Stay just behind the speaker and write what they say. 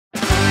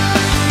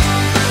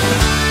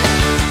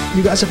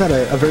you guys have had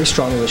a very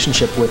strong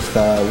relationship with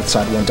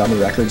Side One Dummy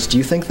Records. Do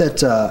you think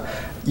that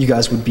you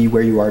guys would be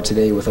where you are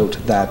today without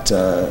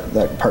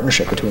that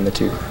partnership between the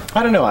two?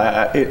 I don't know.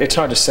 It's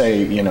hard to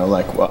say.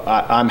 Well,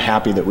 I'm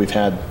happy that we've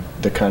had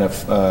the kind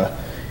of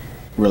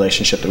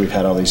relationship that we've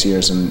had all these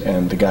years,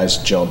 and the guys,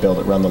 Joe and Bill,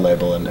 that run the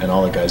label, and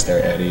all the guys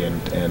there, Eddie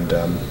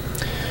and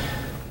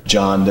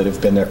John, that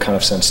have been there kind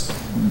of since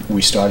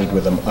we started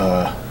with them.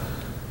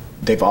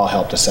 They've all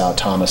helped us out.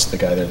 Thomas, the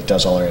guy that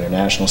does all our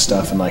international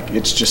stuff, and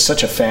it's just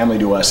such a family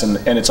to us. And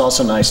it's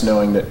also nice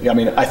knowing that. I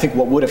mean, I think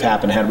what would have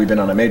happened had we been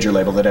on a major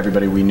label, that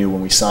everybody we knew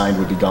when we signed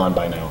would be gone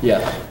by now.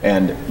 Yeah.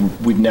 And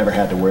we've never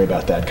had to worry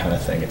about that kind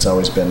of thing. It's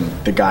always been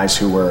the guys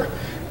who were,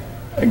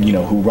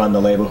 who run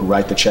the label, who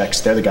write the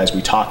checks. They're the guys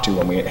we talk to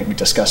when we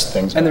discuss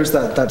things. And there's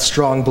that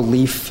strong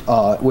belief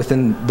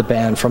within the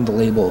band from the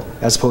label,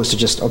 as opposed to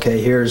just,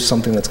 okay, here's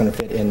something that's going to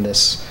fit in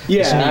this.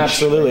 Yeah, this niche.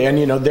 Absolutely. And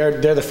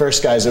they're the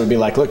first guys that would be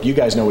like, look, you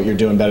guys know what you're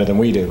doing better than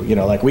we do.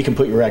 We can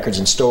put your records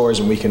in stores,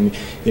 and we can,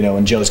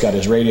 and Joe's got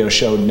his radio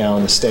show now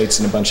in the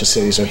States in a bunch of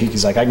cities, so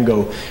he's like, I can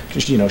go,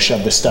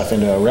 shove this stuff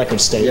into a record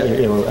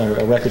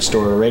a record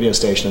store or a radio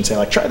station and say,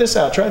 like, try this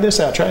out, try this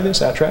out, try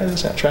this out, try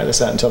this out, try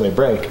this out, until they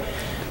break.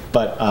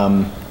 But,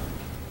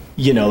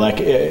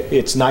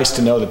 it's nice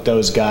to know that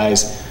those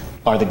guys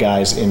are the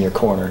guys in your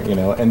corner,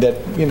 and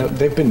that,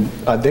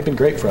 they've been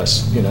great for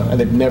us, and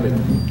they've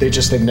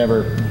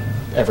never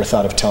ever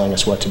thought of telling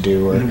us what to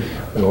do,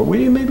 or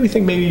we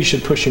think maybe you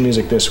should push your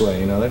music this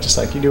way, They're just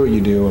like, you do what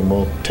you do, and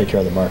we'll take care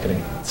of the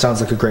marketing. Sounds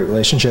like a great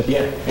relationship.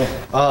 Yeah.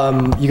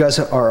 You guys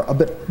are a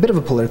bit of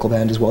a political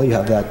band as well. You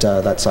have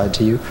that side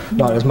to you,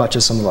 not as much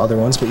as some of the other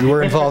ones, but you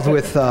were involved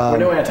with. We're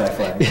no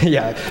anti-flag.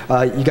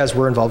 Yeah, you guys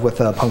were involved with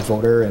Punk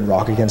Voter and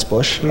Rock Against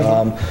Bush.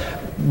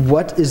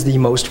 What is the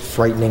most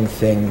frightening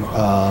thing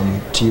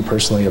to you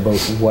personally about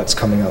what's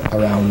coming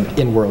around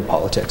in world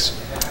politics?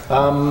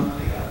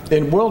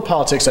 In world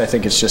politics, I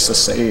think it's just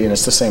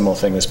it's the same old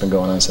thing that's been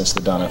going on since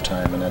the dawn of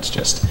time, and that's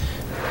just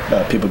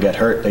people get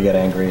hurt, they get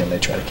angry, and they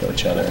try to kill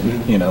each other.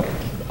 And,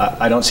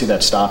 I don't see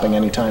that stopping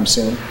anytime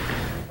soon.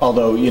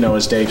 Although,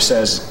 as Dave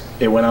says,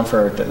 it went on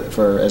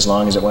for as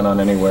long as it went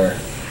on anywhere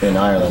in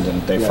Ireland,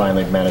 and they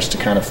finally managed to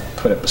kind of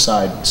put it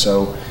beside.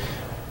 So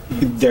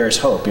there's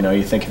hope.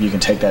 You think if you can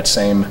take that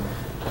same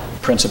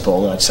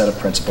principle, that set of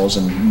principles,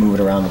 and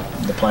move it around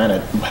the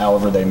planet,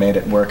 however they made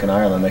it work in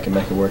Ireland, they can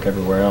make it work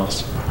everywhere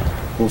else.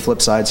 Well,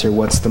 flip sides here,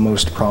 what's the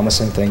most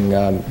promising thing,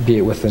 be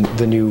it with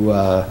the new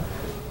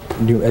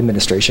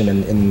administration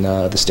in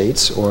the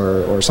States,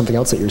 or something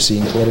else that you're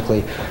seeing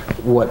politically?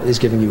 What is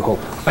giving you hope?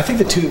 I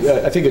think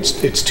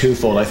it's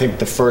twofold. I think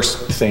the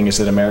first thing is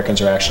that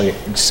Americans are actually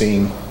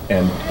seeing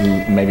and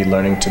maybe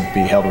learning to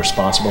be held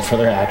responsible for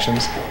their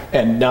actions,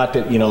 and not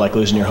that like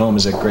losing your home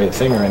is a great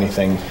thing or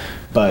anything,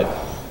 but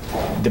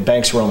the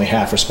banks were only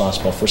half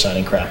responsible for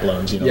signing crap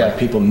loans. Like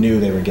people knew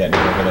they were getting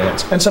over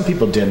that, and some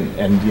people didn't,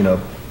 and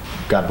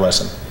God bless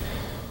them.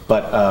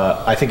 But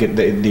I think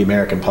the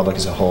American public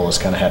as a whole has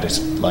kind of had to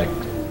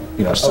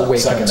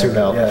suck in their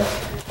belt. Yeah.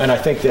 And I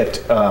think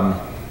that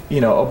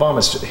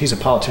he's a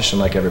politician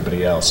like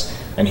everybody else,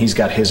 and he's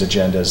got his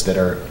agendas that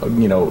are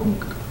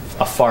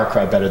a far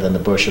cry better than the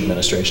Bush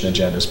administration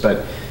agendas.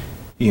 But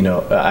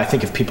I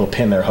think if people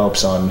pin their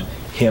hopes on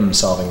him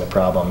solving the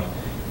problem,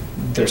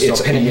 they're still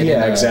pinning it.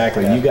 Yeah,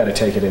 exactly. You got to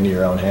take it into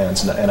your own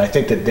hands, and I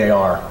think that they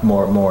are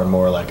more and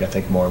more. Like I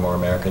think more and more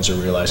Americans are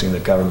realizing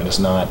that government is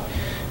not,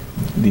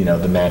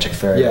 the magic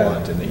fairy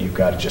wand, and that you've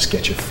got to just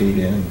get your feet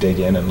in and dig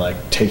in and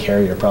take care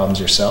of your problems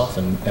yourself,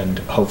 and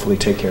hopefully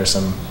take care of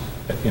some,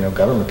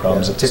 government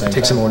problems at the same time.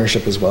 Take some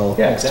ownership as well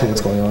to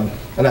what's going on,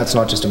 and that's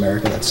not just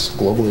America; that's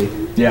globally.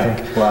 Yeah. I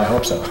think. Well, I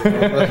hope so.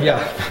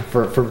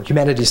 For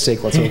humanity's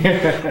sake, let's hope.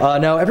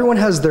 Now, everyone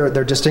has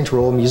their distinct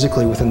role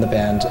musically within the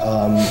band,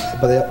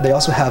 but they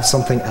also have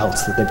something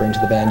else that they bring to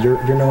the band.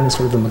 You're known as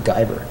sort of the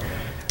MacGyver.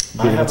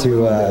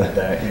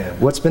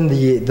 What's been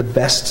the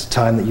best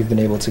time that you've been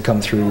able to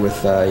come through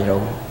with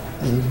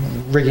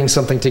rigging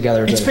something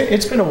together?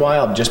 It's been a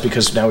while, just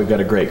because now we've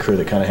got a great crew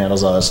that kind of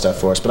handles all that stuff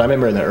for us. But I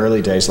remember in the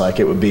early days, I'd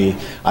be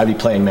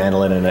playing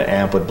mandolin and an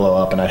amp would blow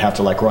up, and I'd have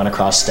to run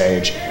across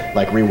stage,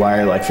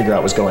 rewire, figure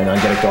out what's going on,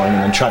 get it going,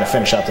 and then try to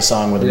finish out the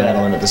song with the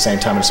mandolin at the same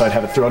time. And so I'd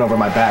have it thrown over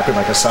my back with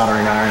a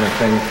soldering iron and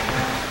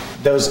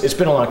thing. It's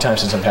been a long time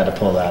since I've had to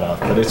pull that off,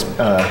 but it's.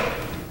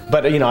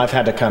 But I've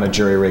had to kind of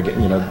jury rig it.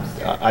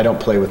 I don't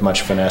play with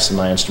much finesse, and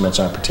my instruments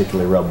aren't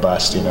particularly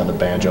robust. The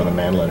banjo and the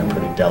mandolin are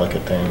pretty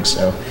delicate things.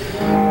 So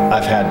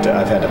I've had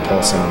to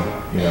pull some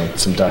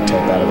duct tape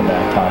out of the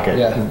back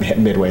pocket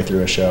midway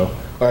through a show,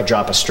 or I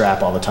drop a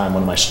strap all the time.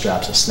 One of my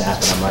straps is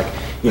snapping.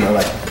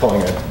 I'm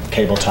pulling a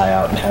cable tie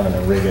out and having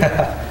to rig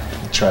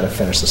it, try to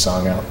finish the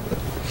song out.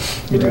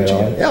 You do what you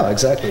can. Yeah,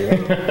 exactly.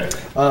 Right.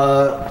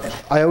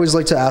 I always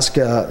like to ask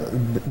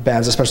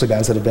bands, especially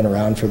bands that have been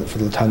around for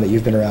the time that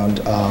you've been around.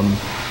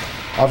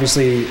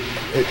 Obviously,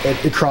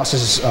 it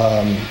crosses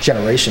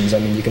generations. I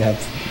mean, you can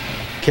have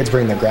kids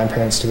bring their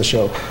grandparents to the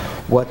show.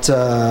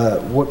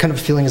 What kind of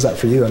feeling is that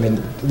for you? I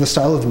mean, the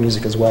style of the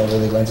music as well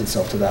really lends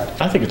itself to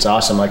that. I think it's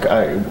awesome. Like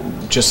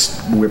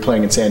we were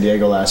playing in San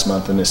Diego last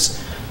month, and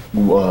this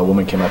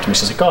woman came up to me.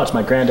 She's like, "Oh, it's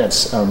my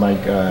granddad's, my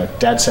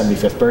dad's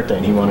 75th birthday,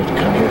 and he wanted to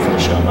come here for the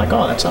show." I'm like,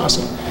 "Oh, that's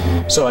awesome."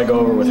 So I go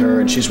over with her,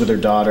 and she's with her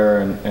daughter,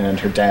 and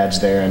her dad's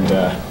there, and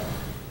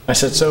I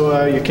said,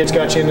 "So your kids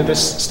got you into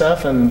this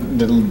stuff?" And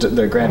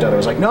the granddaughter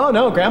was like,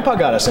 "No, Grandpa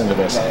got us into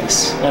this."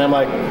 Nice. And I'm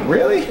like,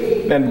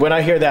 "Really?" And when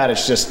I hear that,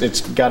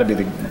 it's got to be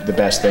the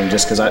best thing,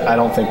 just because I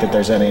don't think that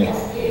there's any.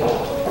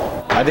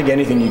 I think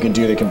anything you can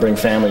do that can bring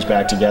families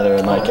back together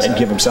and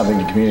give them something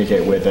to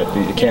communicate with,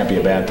 it can't be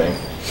a bad thing.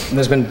 And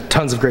there's been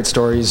tons of great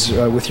stories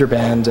with your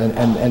band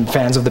and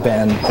fans of the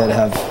band that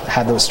have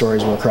had those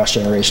stories where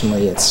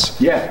cross-generationally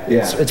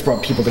it's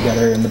brought people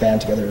together and the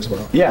band together as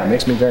well. Yeah, it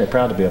makes me very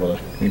proud to be able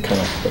to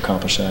kind of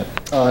accomplish that.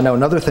 Now,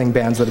 another thing,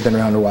 bands that have been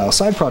around a while,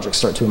 side projects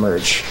start to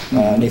emerge.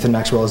 Nathan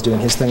Maxwell is doing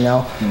his thing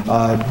now.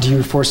 Do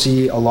you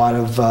foresee a lot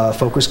of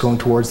focus going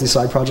towards these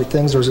side project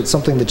things, or is it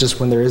something that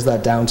just when there is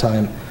that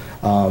downtime,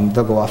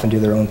 they'll go off and do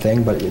their own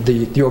thing, but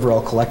the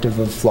overall collective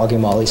of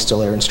Flogging Molly is still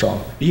there and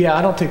strong? Yeah,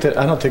 I don't think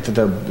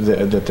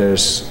that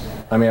there's.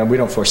 I mean, we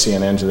don't foresee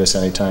an end to this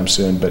anytime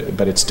soon,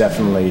 but it's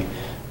definitely,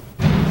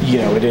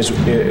 it is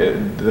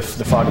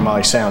the Flogging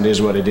Molly sound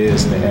is what it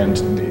is,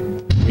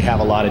 and we have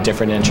a lot of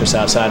different interests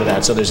outside of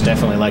that. So there's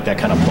definitely like that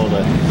kind of pull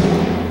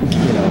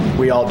to,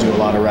 we all do a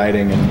lot of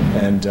writing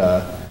and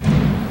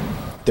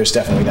there's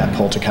definitely that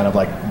pull to kind of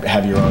like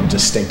have your own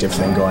distinctive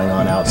thing going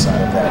on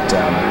outside of that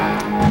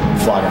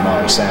Flogging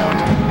Molly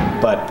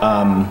sound. But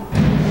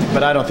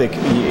I don't think,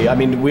 I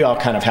mean, we all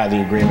kind of have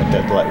the agreement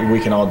that like, we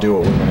can all do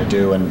what we're going to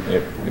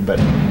do, but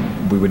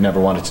we would never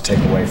want it to take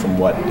away from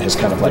what has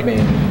kind of like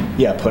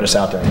put us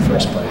out there in the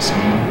first place.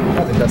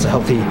 I think that's a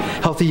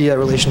healthy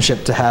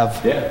relationship to have.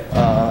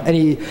 Yeah.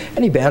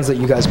 Any bands that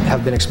you guys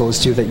have been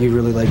exposed to that you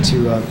really like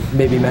to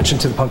maybe mention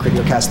to the Punk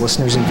Radio Cast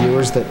listeners and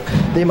viewers that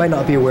they might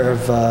not be aware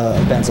of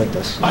bands like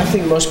this? I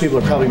think most people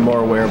are probably more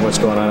aware of what's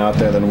going on out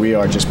there than we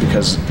are, just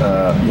because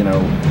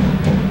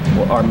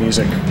our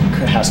music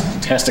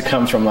has to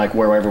come from like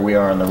wherever we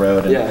are on the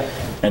road,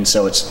 and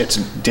so it's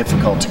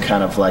difficult to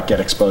kind of like get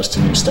exposed to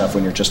new stuff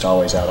when you're just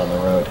always out on the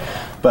road.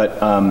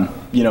 But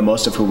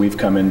most of who we've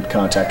come in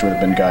contact with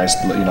have been guys,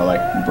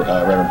 like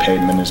Reverend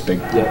Payton and his big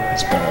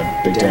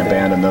damn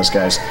band, and those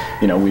guys,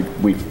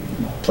 we've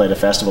played a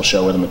festival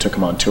show with them and took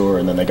them on tour,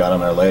 and then they got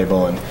on our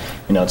label, and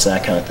it's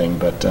that kind of thing.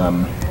 But I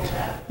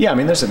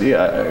mean, there's the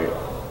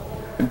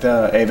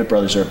Avett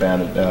Brothers are a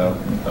band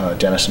that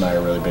Dennis and I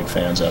are really big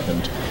fans of,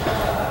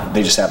 and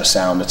they just have a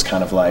sound that's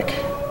kind of like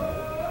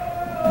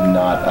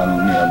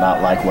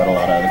not like what a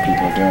lot of other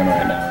people are doing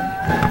right now,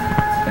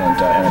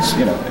 and it's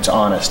it's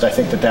honest. I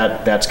think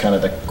that's kind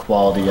of the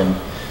quality in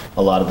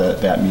a lot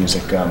of that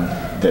music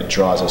that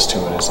draws us to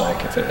it, is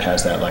like if it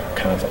has that like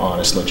kind of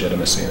honest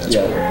legitimacy. That's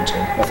what we're into.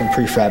 Nothing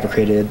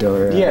prefabricated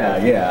or.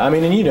 I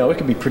mean, and it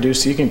can be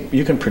produced.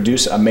 You can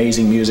produce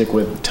amazing music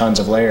with tons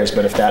of layers,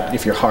 but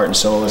if your heart and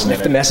soul isn't,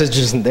 if the message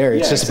isn't there,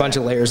 it's just a bunch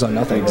of layers on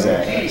nothing.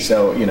 Exactly.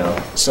 So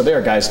so there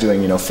are guys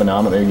doing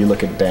phenomenal. You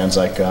look at bands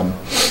like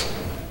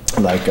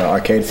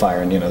Arcade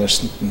Fire, and there's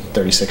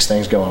 36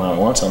 things going on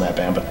at once on that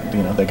band, but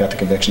they got the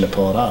conviction to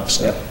pull it off.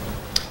 So. Yep.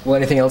 Well,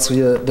 anything else that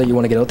you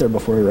want to get out there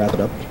before we wrap it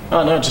up?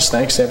 Oh, no, just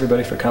thanks to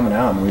everybody for coming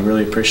out. And we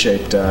really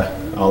appreciate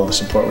all the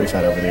support we've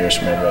had over the years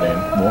from everybody.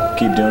 And we'll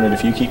keep doing it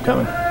if you keep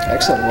coming.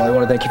 Excellent. Well, I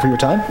want to thank you for your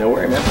time. No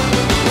worry,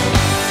 man.